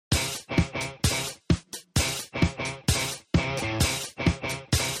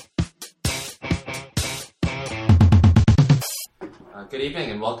Good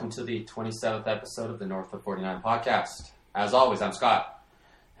evening and welcome to the 27th episode of the North of 49 podcast. As always, I'm Scott.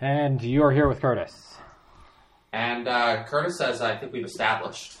 And you're here with Curtis. And Curtis, as I think we've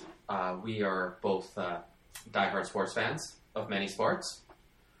established, we are both diehard sports fans of many sports.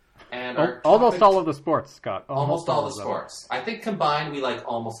 And almost all of the sports, Scott. Almost all the sports. I think combined we like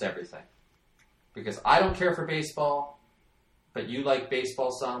almost everything. Because I don't care for baseball, but you like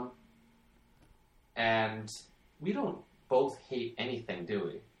baseball some. And we don't both hate anything, do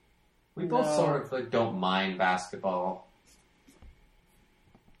we? We both sort of don't mind basketball.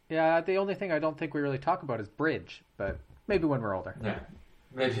 Yeah, the only thing I don't think we really talk about is bridge, but maybe when we're older. Yeah,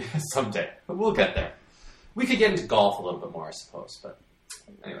 maybe someday. But we'll get there. We could get into golf a little bit more, I suppose. But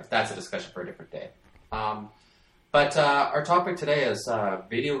anyway, that's a discussion for a different day. But our topic today is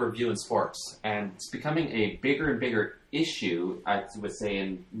video review in sports. And it's becoming a bigger and bigger issue, I would say,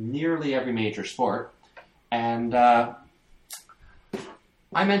 in nearly every major sport. And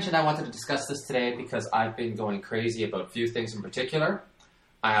I mentioned I wanted to discuss this today because I've been going crazy about a few things in particular.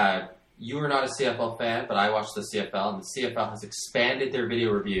 You are not a CFL fan, but I watch the CFL, and the CFL has expanded their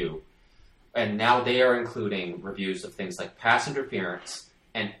video review. And now they are including reviews of things like pass interference,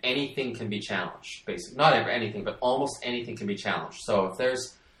 and anything can be challenged. Basically, not anything, but almost anything can be challenged. So if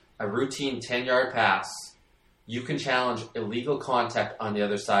there's a routine 10-yard pass, you can challenge illegal contact on the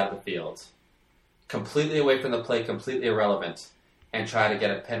other side of the field, completely away from the play, completely irrelevant, and try to get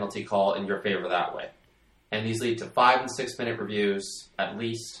a penalty call in your favor that way. And these lead to 5 and 6 minute reviews, at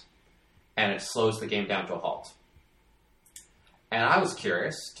least, and it slows the game down to a halt. And I was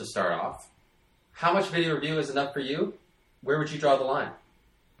curious, to start off, how much video review is enough for you? Where would you draw the line?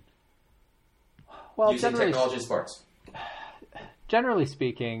 Well, using technology in sports. Generally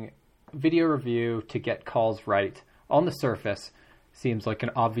speaking, video review to get calls right on the surface seems like an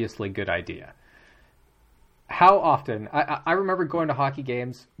obviously good idea. How often? I remember going to hockey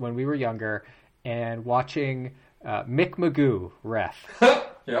games when we were younger and watching Mick Magoo ref.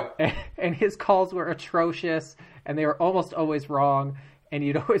 Yep. And his calls were atrocious, and they were almost always wrong, and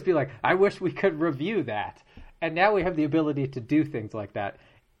you'd always be like, I wish we could review that. And now we have the ability to do things like that,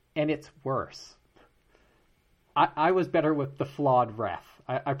 and it's worse. I was better with the flawed ref.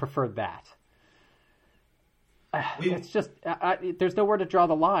 I preferred that. It's just, there's nowhere to draw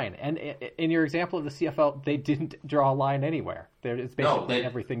the line. And in your example of the CFL, they didn't draw a line anywhere. It's basically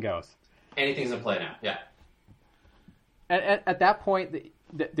everything goes. Anything's in play now, yeah. And at that point,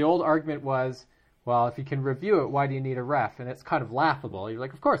 the old argument was, well, if you can review it, why do you need a ref? And it's kind of laughable. You're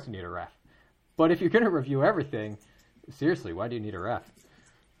like, of course you need a ref. But if you're going to review everything, seriously, why do you need a ref?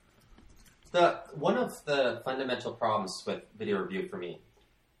 One of the fundamental problems with video review for me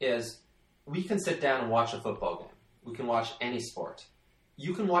is we can sit down and watch a football game. We can watch any sport.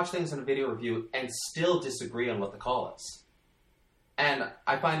 You can watch things in a video review and still disagree on what the call is. And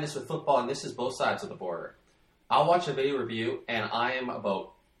I find this with football, and this is both sides of the border. I'll watch a video review, and I am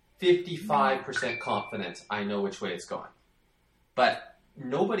about 55% confident I know which way it's going. But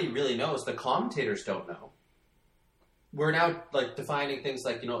nobody really knows. The commentators don't know. We're now defining things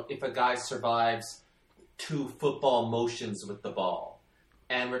like, if a guy survives 2 football motions with the ball.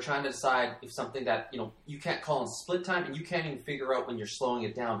 And we're trying to decide if something that, you can't call in split time, and you can't even figure out when you're slowing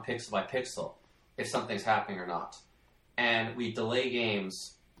it down pixel by pixel if something's happening or not. And we delay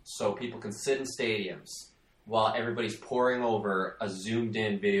games so people can sit in stadiums while everybody's poring over a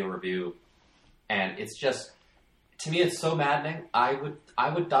zoomed-in video review. And it's just, to me, it's so maddening. I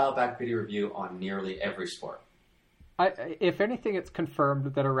would dial back video review on nearly every sport. If anything, it's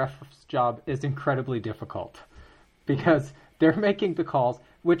confirmed that a ref's job is incredibly difficult because they're making the calls,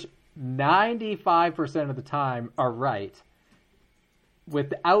 which 95% of the time are right,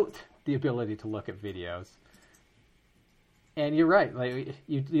 without the ability to look at videos. And you're right.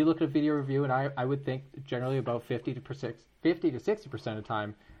 You look at a video review, and I would think generally about 50 to 60% of the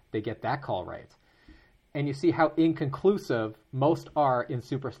time they get that call right. And you see how inconclusive most are in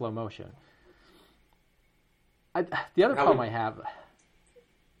super slow motion. The other problem I have,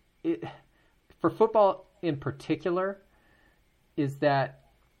 for football in particular, is that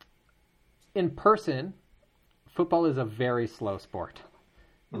in person, football is a very slow sport.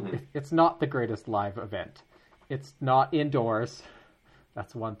 Mm-hmm. It's not the greatest live event. It's not indoors.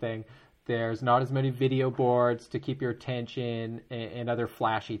 That's one thing. There's not as many video boards to keep your attention and other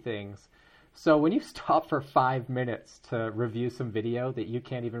flashy things. So when you stop for 5 minutes to review some video that you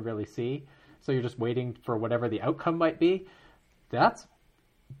can't even really see, so you're just waiting for whatever the outcome might be, that's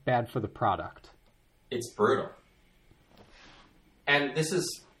bad for the product. It's brutal. And this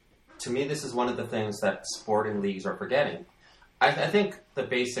is one of the things that sporting leagues are forgetting. I think the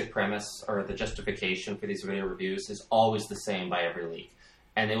basic premise or the justification for these video reviews is always the same by every league.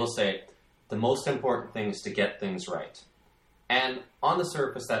 And they will say, the most important thing is to get things right. And on the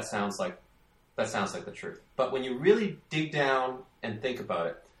surface, that sounds like the truth. But when you really dig down and think about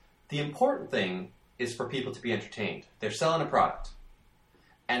it, the important thing is for people to be entertained. They're selling a product.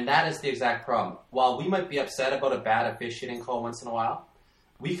 And that is the exact problem. While we might be upset about a bad officiating call once in a while,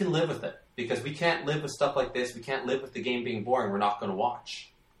 we can live with it. Because we can't live with stuff like this. We can't live with the game being boring. We're not going to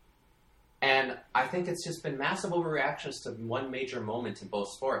watch. And I think it's just been massive overreactions to one major moment in both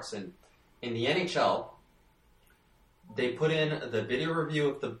sports. And in the NHL, they put in the video review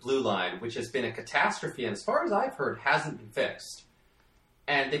of the blue line, which has been a catastrophe, and as far as I've heard, hasn't been fixed.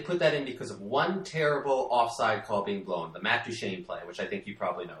 And they put that in because of one terrible offside call being blown, the Matt Duchene play, which I think you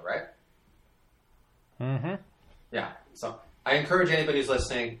probably know, right? Mm-hmm. Yeah, so I encourage anybody who's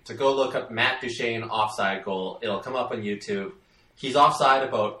listening to go look up Matt Duchene offside goal. It'll come up on YouTube. He's offside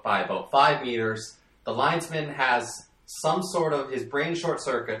by about 5 meters. The linesman has some sort of, his brain short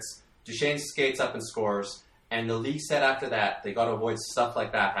circuits. Duchene skates up and scores. And the league said after that, they got to avoid stuff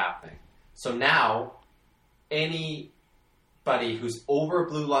like that happening. So now, anybody who's over a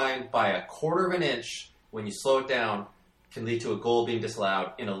blue line by a quarter of an inch, when you slow it down, can lead to a goal being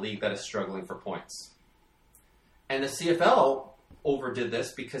disallowed in a league that is struggling for points. And the CFL overdid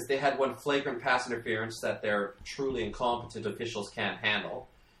this because they had one flagrant pass interference that their truly incompetent officials can't handle.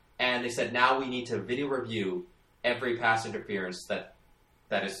 And they said, now we need to video review every pass interference that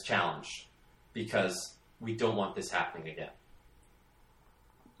is challenged because we don't want this happening again.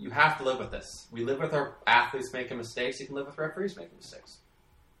 You have to live with this. We live with our athletes making mistakes. You can live with referees making mistakes.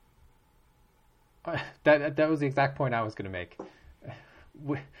 That was the exact point I was going to make.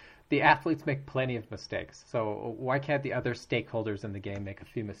 The athletes make plenty of mistakes, so why can't the other stakeholders in the game make a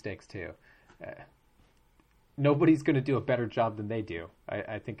few mistakes too? Nobody's going to do a better job than they do,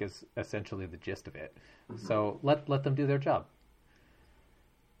 I think is essentially the gist of it. Mm-hmm. So let them do their job.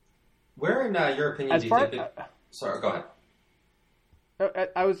 Where, in your opinion, do you think... Sorry, go ahead.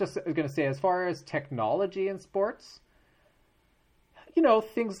 I was just going to say, as far as technology in sports,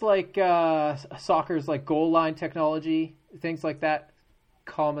 things like soccer's like goal line technology, things like that,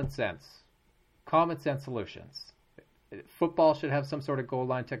 common sense solutions. Football should have some sort of goal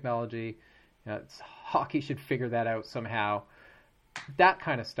line technology. Hockey should figure that out somehow. That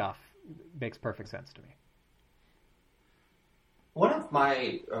kind of stuff makes perfect sense to me. One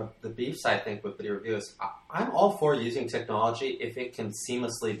of the beefs, I think, with video review is I'm all for using technology if it can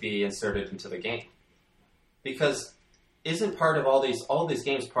seamlessly be inserted into the game. Because isn't part of all these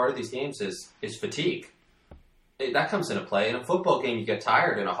games, part of these games is fatigue. That comes into play. In a football game, you get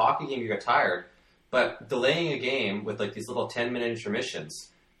tired. In a hockey game, you get tired. But delaying a game with like these little 10-minute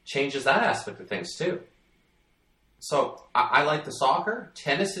intermissions changes that aspect of things too. So I like the soccer.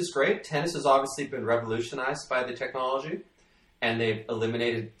 Tennis is great. Tennis has obviously been revolutionized by the technology. And they've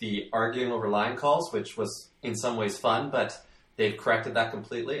eliminated the arguing over line calls, which was in some ways fun, but they've corrected that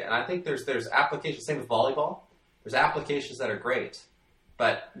completely. And I think there's applications, same with volleyball. There's applications that are great,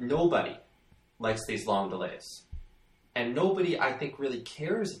 but nobody likes these long delays. And nobody, I think, really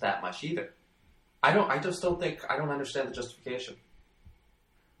cares that much either. I don't understand the justification.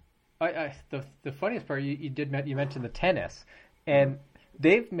 The funniest part, you mentioned the tennis, and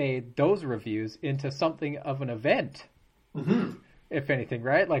they've made those reviews into something of an event. Mm-hmm. If anything,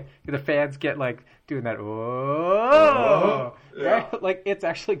 right? Like the fans get like doing that, oh, yeah. Right? Like it's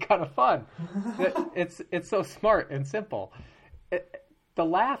actually kind of fun. It's so smart and simple. The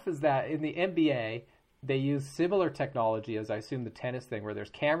laugh is that in the NBA they use similar technology as I assume the tennis thing, where there's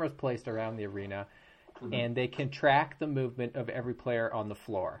cameras placed around the arena, mm-hmm. and they can track the movement of every player on the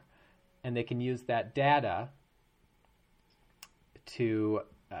floor, and they can use that data to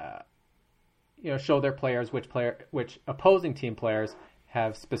show their players which opposing team players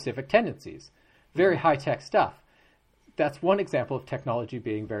have specific tendencies. Very high-tech stuff. That's one example of technology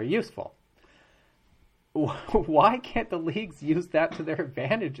being very useful. Why can't the leagues use that to their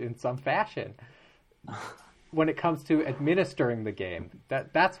advantage in some fashion when it comes to administering the game?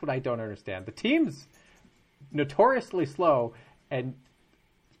 That's what I don't understand. The team's notoriously slow and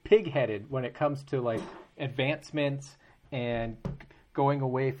pig-headed when it comes to like advancements and going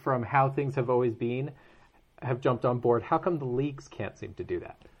away from how things have always been, have jumped on board. How come the leagues can't seem to do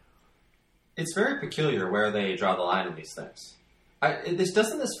that? It's very peculiar where they draw the line in these things.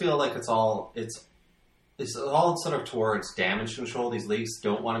 Doesn't this feel like it's all sort of towards damage control? These leagues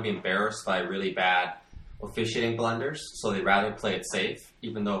don't want to be embarrassed by really bad officiating blunders, so they'd rather play it safe,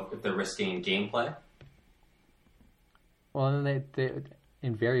 even though if they're risking gameplay. Well, and they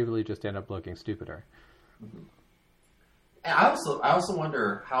invariably just end up looking stupider. Mm-hmm. And I also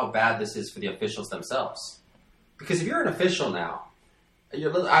wonder how bad this is for the officials themselves. Because if you're an official now, we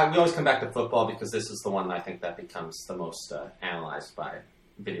always come back to football because this is the one I think that becomes the most analyzed by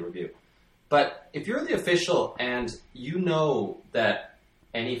video review. But if you're the official and you know that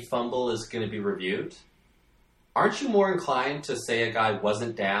any fumble is going to be reviewed, aren't you more inclined to say a guy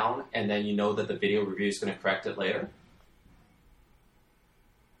wasn't down and then you know that the video review is going to correct it later?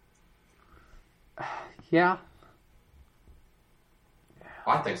 Yeah.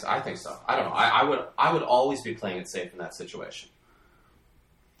 I think so. I don't know. I would always be playing it safe in that situation.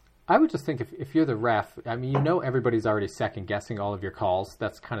 I would just think if you're the ref, I mean, you know everybody's already second-guessing all of your calls.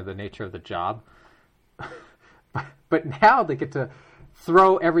 That's kind of the nature of the job. But now they get to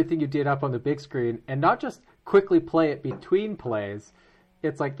throw everything you did up on the big screen and not just quickly play it between plays.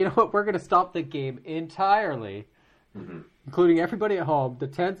 It's like, you know what, we're going to stop the game entirely, including everybody at home, the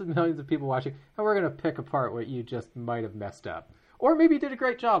tens of millions of people watching, and we're going to pick apart what you just might have messed up. Or maybe you did a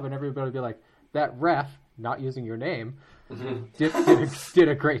great job, and everybody will be like, that ref, not using your name, did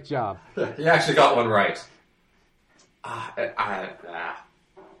a great job. You actually got one right.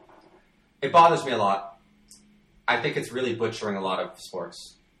 It bothers me a lot. I think it's really butchering a lot of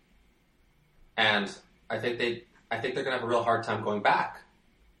sports. And I think they're going to have a real hard time going back.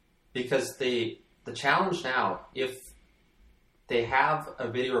 Because the challenge now, if they have a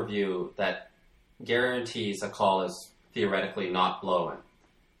video review that guarantees a call is theoretically not blown,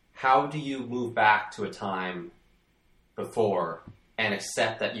 how do you move back to a time before and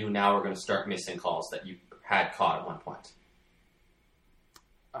accept that you now are going to start missing calls that you had caught at one point?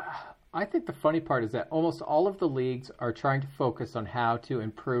 I think the funny part is that almost all of the leagues are trying to focus on how to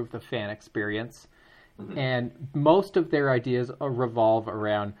improve the fan experience. And most of their ideas revolve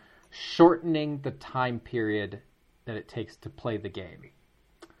around shortening the time period that it takes to play the game.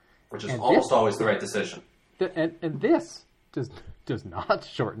 Which is almost always the right decision. And this does not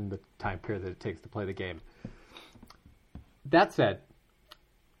shorten the time period that it takes to play the game. That said,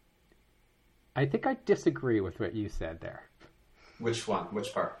 I think I disagree with what you said there. Which one?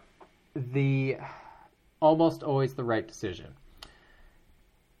 Which part? The almost always the right decision.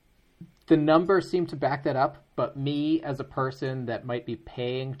 The numbers seem to back that up, but me as a person that might be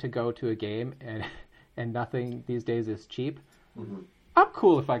paying to go to a game and nothing these days is cheap, I'm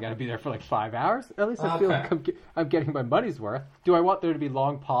cool if I got to be there for like 5 hours. At least I feel like I'm getting my money's worth. Do I want there to be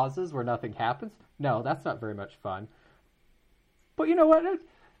long pauses where nothing happens? No, that's not very much fun. But you know what?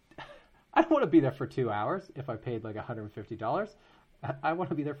 I don't want to be there for 2 hours if I paid like $150. I want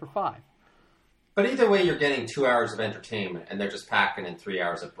to be there for 5. But either way, you're getting 2 hours of entertainment, and they're just packing in 3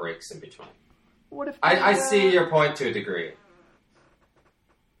 hours of breaks in between. What if I see your point to a degree.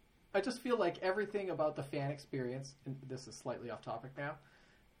 I just feel like everything about the fan experience, and this is slightly off topic now,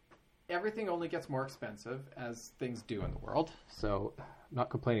 everything only gets more expensive as things do in the world. So I'm not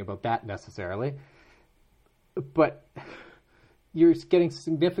complaining about that necessarily. But you're getting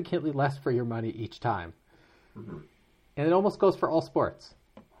significantly less for your money each time. And it almost goes for all sports,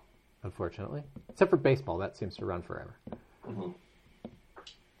 unfortunately. Except for baseball. That seems to run forever.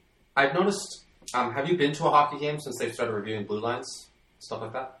 I've noticed, have you been to a hockey game since they've started reviewing blue lines? Stuff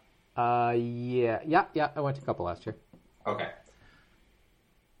like that? Yeah. I went to a couple last year. Okay.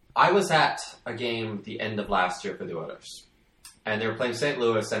 I was at a game the end of last year for the Oilers. And they were playing St.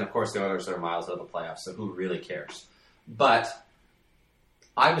 Louis, and of course the Oilers are miles out of the playoffs, so who really cares? But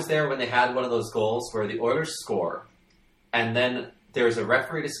I was there when they had one of those goals where the Oilers score, and then there's a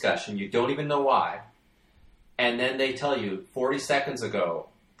referee discussion, you don't even know why, and then they tell you 40 seconds ago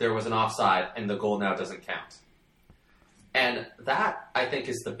there was an offside and the goal now doesn't count. And that, I think,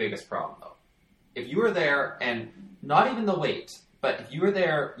 is the biggest problem, though. If you were there, and not even the wait, but if you were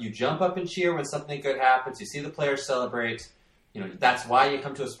there, you jump up and cheer when something good happens, you see the players celebrate, that's why you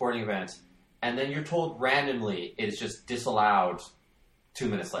come to a sporting event, and then you're told randomly it is just disallowed 2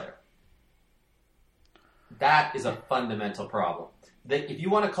 minutes later. That is a fundamental problem. That if you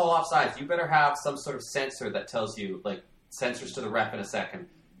want to call offsides, you better have some sort of sensor that tells you, like, sensors to the ref in a second.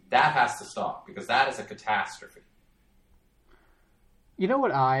 That has to stop, because that is a catastrophe. You know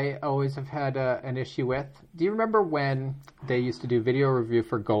what I always have had an issue with? Do you remember when they used to do video review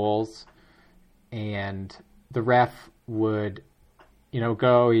for goals, and the ref would,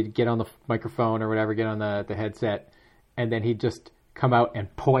 he'd get on the microphone or whatever, get on the headset, and then he'd just come out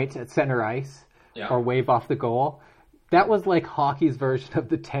and point at center ice or wave off the goal? That was like hockey's version of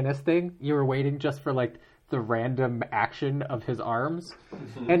the tennis thing. You were waiting just for like the random action of his arms.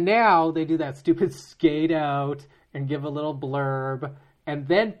 And now they do that stupid skate out and give a little blurb and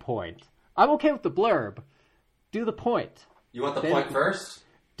then point. I'm okay with the blurb. Do the point. You want the point first?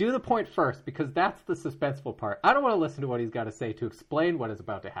 Do the point first, because that's the suspenseful part. I don't want to listen to what he's got to say to explain what is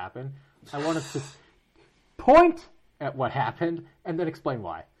about to happen. I want us to point at what happened and then explain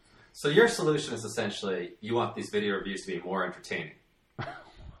why. So your solution is essentially you want these video reviews to be more entertaining.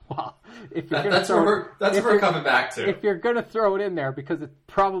 Well, if you're that's what we're coming back to. If you're going to throw it in there, because it's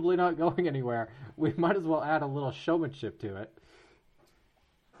probably not going anywhere, we might as well add a little showmanship to it.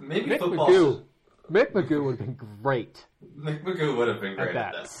 Maybe Mick football. Mick Magoo would have been great. Mick Magoo would have been great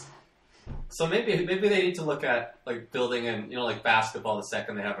at this. So maybe they need to look at like building in, like basketball. The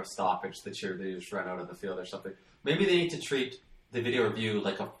second they have a stoppage, the cheerleaders run out of the field or something. Maybe they need to treat the video review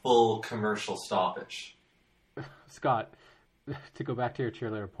like a full commercial stoppage. Scott, to go back to your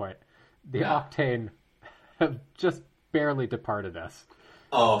cheerleader point, the Octane have just barely departed us.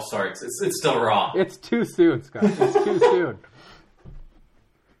 Oh, sorry, it's still wrong. It's too soon, Scott. It's too soon.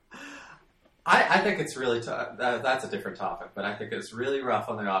 I think it's really tough. That's a different topic, but I think it's really rough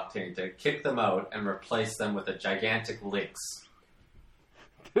on the Octane to kick them out and replace them with a gigantic Lynx.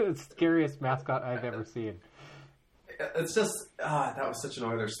 The scariest mascot I've ever seen. It's just, that was such an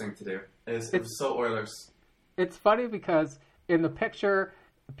Oilers thing to do. It was so Oilers. It's funny because in the picture,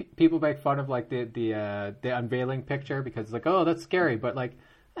 people make fun of like the unveiling picture because like, oh, that's scary, but like,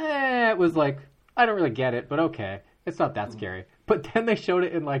 it was like, I don't really get it, but okay, it's not that scary. But then they showed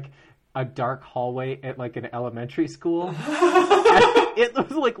it in like a dark hallway at like an elementary school. It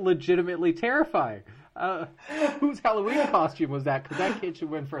was like legitimately terrifying. Whose Halloween costume was that? Because that kid should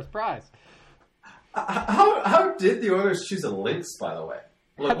win first prize. How did the Oilers choose a Lynx, by the way?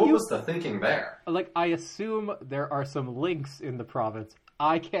 Like, what was the thinking there? Like, I assume there are some lynx in the province.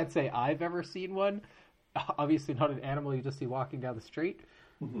 I can't say I've ever seen one. Obviously not an animal you just see walking down the street.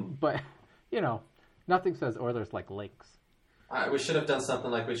 Mm-hmm. But, nothing says Oilers like lynx. We should have done something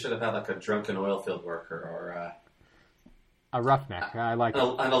like we should have had like a drunken oil field worker or... a roughneck. I like it.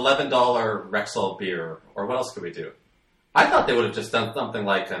 An $11 Rexall beer. Or what else could we do? I thought they would have just done something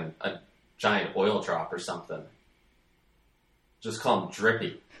like a giant oil drop or something. Just call him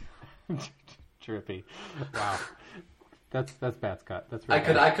Drippy. Drippy. Wow. That's bad, Scott. That's really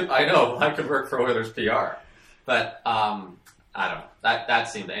I could work for Oilers PR. But, I don't know. That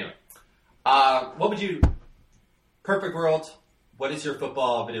seemed... Anyway. What would you... Perfect world, what is your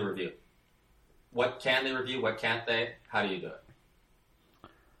football video review? What can they review? What can't they? How do you do it?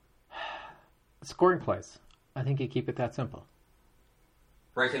 Scoring plays. I think you keep it that simple.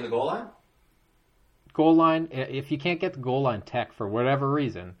 Breaking the goal line? Goal line, if you can't get the goal line tech for whatever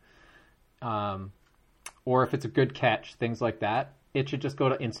reason, or if it's a good catch, things like that, it should just go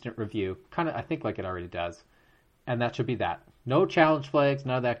to instant review. Kind of, I think like it already does. And that should be that. No challenge flags,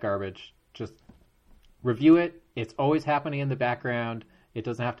 none of that garbage. Just review it. It's always happening in the background. It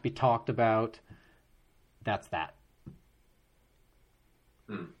doesn't have to be talked about. That's that.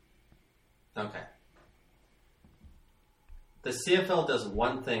 Okay. The CFL does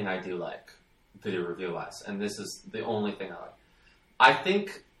one thing I do like, video review-wise, and this is the only thing I like. I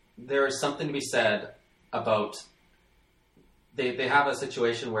think there is something to be said about... They have a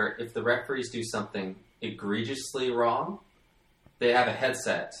situation where if the referees do something egregiously wrong, they have a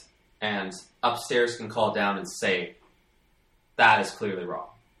headset and upstairs can call down and say, that is clearly wrong.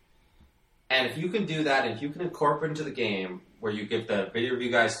 And if you can do that, and if you can incorporate into the game where you give the video review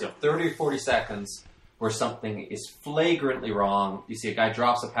guys 30 or 40 seconds where something is flagrantly wrong, you see a guy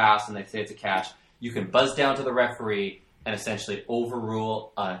drops a pass and they say it's a catch, you can buzz down to the referee and essentially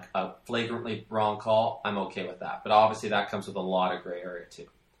overrule a flagrantly wrong call, I'm okay with that. But obviously that comes with a lot of gray area too.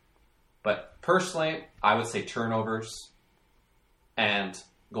 But personally, I would say turnovers and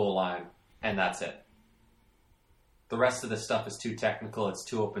goal line, and that's it. The rest of this stuff is too technical, it's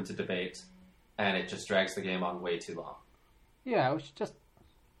too open to debate, and it just drags the game on way too long. Yeah, we should just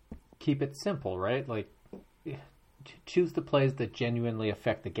keep it simple, right? Like, choose the plays that genuinely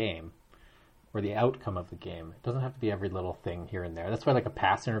affect the game, or the outcome of the game. It doesn't have to be every little thing here and there. That's why, like, a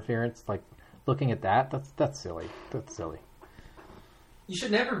pass interference, like, looking at that's silly. That's silly. You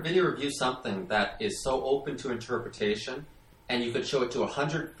should never video review something that is so open to interpretation, and you could show it to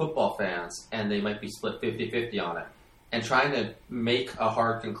 100 football fans, and they might be split 50-50 on it. And trying to make a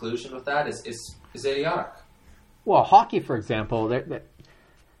hard conclusion with that is idiotic. Well, hockey, for example,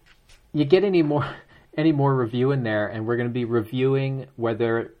 you get any more review in there, and we're going to be reviewing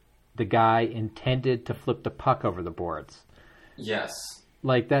whether the guy intended to flip the puck over the boards. Yes.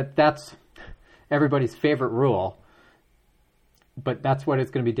 Like, that's everybody's favorite rule. But that's what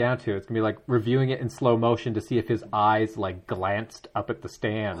it's going to be down to. It's going to be like reviewing it in slow motion to see if his eyes like glanced up at the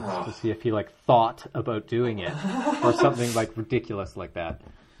stands to see if he like thought about doing it or something like ridiculous like that.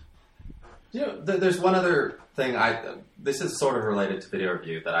 There's one other thing. This is sort of related to video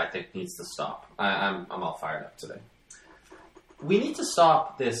review that I think needs to stop. I'm all fired up today. We need to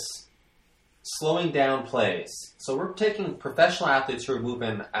stop this slowing down plays. So we're taking professional athletes who are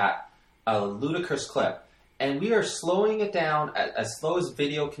moving at a ludicrous clip, and we are slowing it down as slow as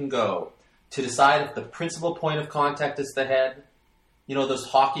video can go to decide if the principal point of contact is the head. You know, those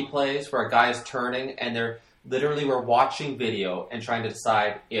hockey plays where a guy is turning and we're watching video and trying to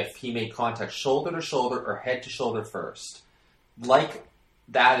decide if he made contact shoulder to shoulder or head to shoulder first. Like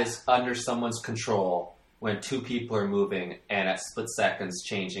that is under someone's control when two people are moving and at split seconds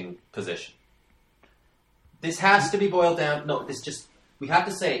changing position. This has to be boiled down. No, we have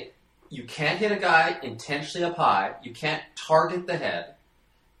to say, you can't hit a guy intentionally up high. You can't target the head.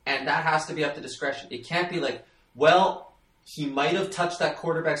 And that has to be up to discretion. It can't be like, well, he might have touched that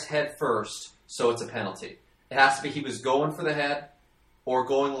quarterback's head first, so it's a penalty. It has to be he was going for the head or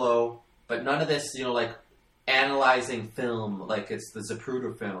going low, but none of this, like analyzing film, like it's the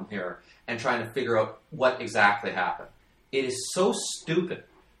Zapruder film here, and trying to figure out what exactly happened. It is so stupid.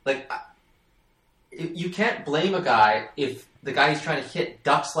 Like, you can't blame a guy if the guy he's trying to hit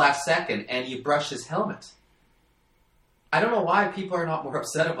ducks last second and you brush his helmet. I don't know why people are not more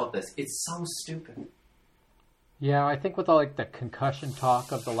upset about this. It's so stupid. Yeah, I think with all the concussion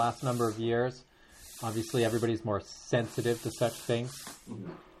talk of the last number of years, obviously everybody's more sensitive to such things.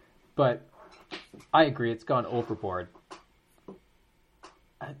 Mm-hmm. But I agree, it's gone overboard.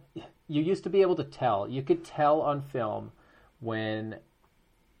 You used to be able to tell. You could tell on film when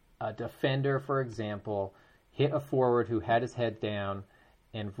a defender, for example, hit a forward who had his head down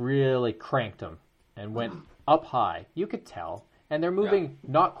and really cranked him and went up high. You could tell. And they're moving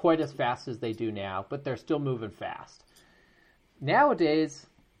not quite as fast as they do now, but they're still moving fast. Nowadays,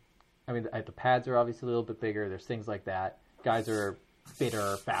 I mean, the pads are obviously a little bit bigger. There's things like that. Guys are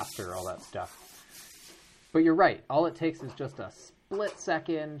fitter, faster, all that stuff. But you're right. All it takes is just a split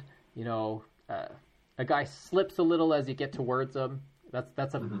second. A guy slips a little as you get towards him.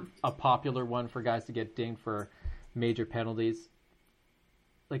 That's a popular one for guys to get dinged for major penalties.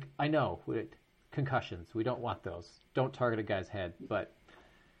 Like, I know, concussions, we don't want those. Don't target a guy's head. But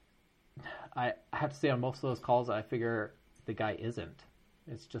I have to say, on most of those calls, I figure the guy isn't.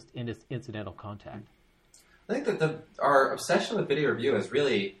 It's just incidental contact. I think that our obsession with video review is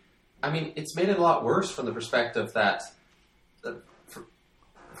really, it's made it a lot worse from the perspective that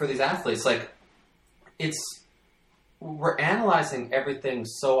for these athletes, we're analyzing everything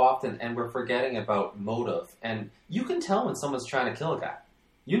so often and we're forgetting about motive. And you can tell when someone's trying to kill a guy.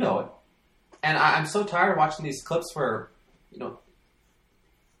 You know it. And I'm so tired of watching these clips where,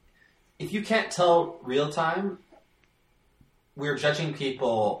 if you can't tell real time, we're judging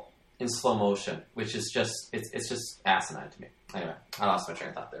people in slow motion, which is it's just asinine to me. Anyway, I lost my train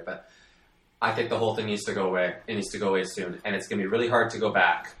of thought there, but I think the whole thing needs to go away. It needs to go away soon, and it's going to be really hard to go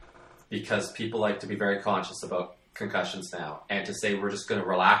back because people like to be very conscious about concussions now, and to say we're just going to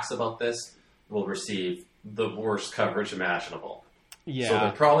relax about this will receive the worst coverage imaginable. Yeah. So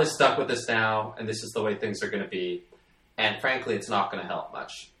they're probably stuck with this now, and this is the way things are going to be. And frankly, it's not going to help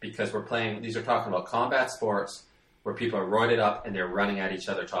much because these are talking about combat sports where people are roided up and they're running at each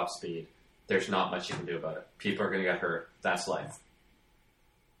other top speed. There's not much you can do about it. People are going to get hurt. That's life.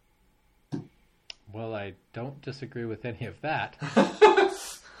 Well, I don't disagree with any of that.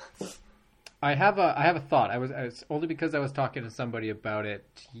 I have a thought. I was only because I was talking to somebody about it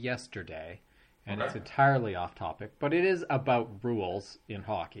yesterday, and It's entirely off topic, but it is about rules in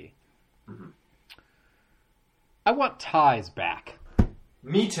hockey. Mm-hmm. I want ties back.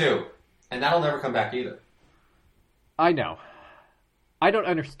 Me too. And that'll never come back either. I know. I don't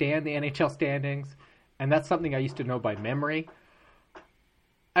understand the NHL standings, and that's something I used to know by memory.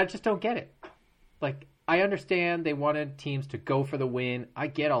 I just don't get it. I understand they wanted teams to go for the win. I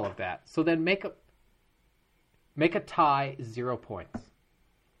get all of that. So then make a tie 0 points.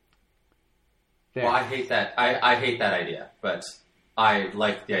 There. Well, I hate that. I hate that idea, but I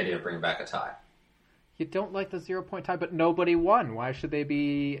like the idea of bringing back a tie. You don't like the 0 point tie, but nobody won. Why should they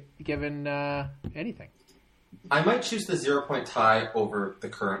be given anything? I might choose the 0 point tie over the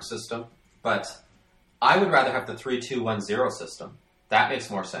current system, but I would rather have the 3-2-1-0 system. That makes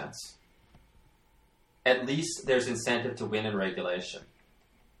more sense. At least there's incentive to win in regulation.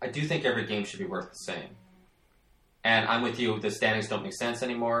 I do think every game should be worth the same. And I'm with you, the standings don't make sense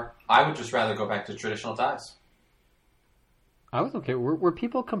anymore. I would just rather go back to traditional ties. I was okay. Were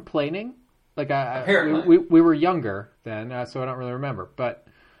people complaining? Apparently. We were younger then, so I don't really remember. But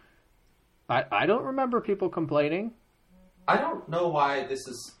I don't remember people complaining. I don't know why this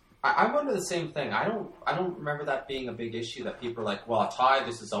is I wonder the same thing. I don't remember that being a big issue. That people are like, well, a tie,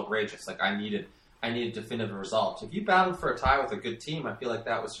 this is outrageous. Like I need a definitive result. If you battled for a tie with a good team, I feel like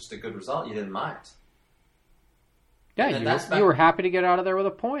that was just a good result. You didn't mind. Yeah, you were happy to get out of there with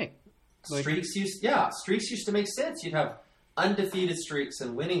a point. Streaks used to make sense. You'd have undefeated streaks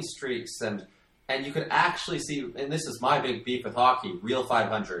and winning streaks, and you could actually see. And this is my big beef with hockey: real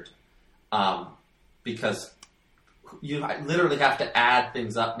 500, because you literally have to add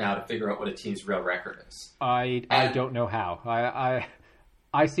things up now to figure out what a team's real record is. I don't know how.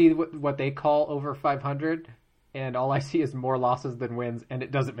 I see what they call over 500, and all I see is more losses than wins, and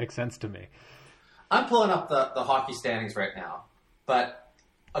it doesn't make sense to me. I'm pulling up the hockey standings right now, but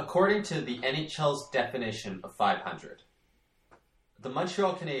according to the NHL's definition of 500, the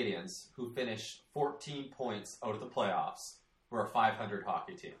Montreal Canadiens, who finished 14 points out of the playoffs, were a 500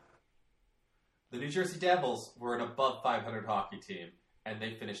 hockey team. The New Jersey Devils were an above 500 hockey team, and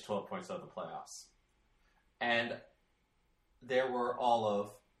they finished 12 points out of the playoffs. And there were all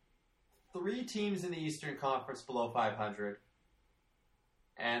of 3 teams in the Eastern Conference below 500,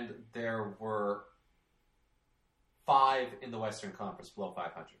 and there were 5 in the Western Conference below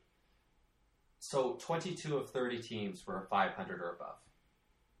 500. So 22 of 30 teams were 500 or above,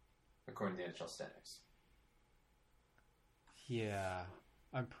 according to the NHL standings. Yeah,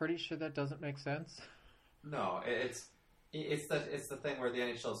 I'm pretty sure that doesn't make sense. No, it's the thing where the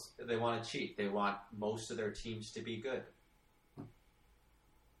NHL's, they want to cheat. They want most of their teams to be good.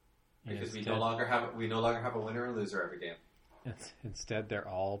 Because we no longer have a winner and loser every game. Instead, they're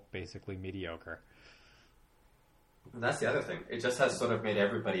all basically mediocre. And that's the other thing. It just has sort of made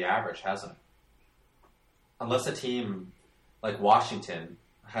everybody average, hasn't it? Unless a team like Washington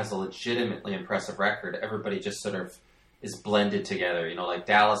has a legitimately impressive record, everybody just sort of is blended together. You know, like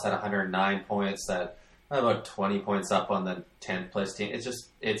Dallas had 109 points, that about 20 points up on the 10th place team.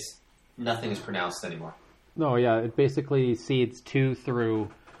 It's nothing is pronounced anymore. No, yeah, it basically seeds 2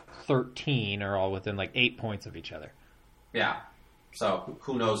 through 13 are all within like 8 points of each other. Yeah. So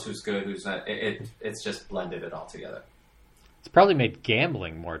who knows who's good, who's not? It's just blended it all together. It's probably made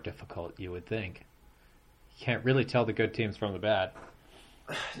gambling more difficult, you would think. You can't really tell the good teams from the bad.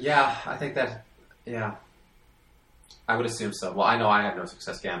 Yeah, I think that, yeah. I would assume so. Well, I know I have no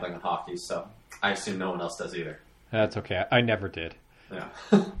success gambling on hockey, so I assume no one else does either. That's okay. I never did. Yeah.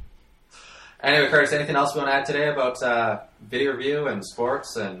 Anyway, Curtis, anything else we want to add today about video review and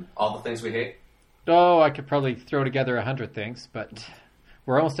sports and all the things we hate? Oh, I could probably throw together 100 things, but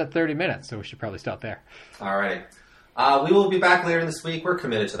we're almost at 30 minutes, so we should probably stop there. Alrighty. We will be back later this week. We're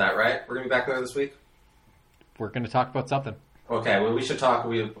committed to that, right? We're going to be back later this week? We're going to talk about something. Okay, well, we should talk.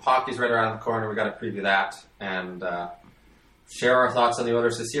 Hockey's right around the corner. We got to preview that and share our thoughts on the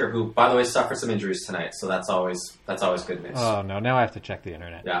Oilers this year, who, by the way, suffered some injuries tonight, so that's always good news. Oh, no, now I have to check the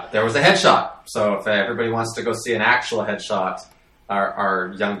internet. Yeah, there was a headshot, so if everybody wants to go see an actual headshot,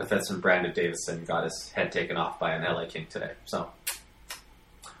 our young defenseman Brandon Davison got his head taken off by an LA King today. So,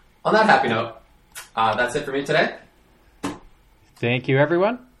 on that happy note, that's it for me today. Thank you,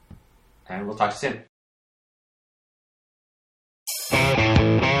 everyone. And we'll talk to you soon.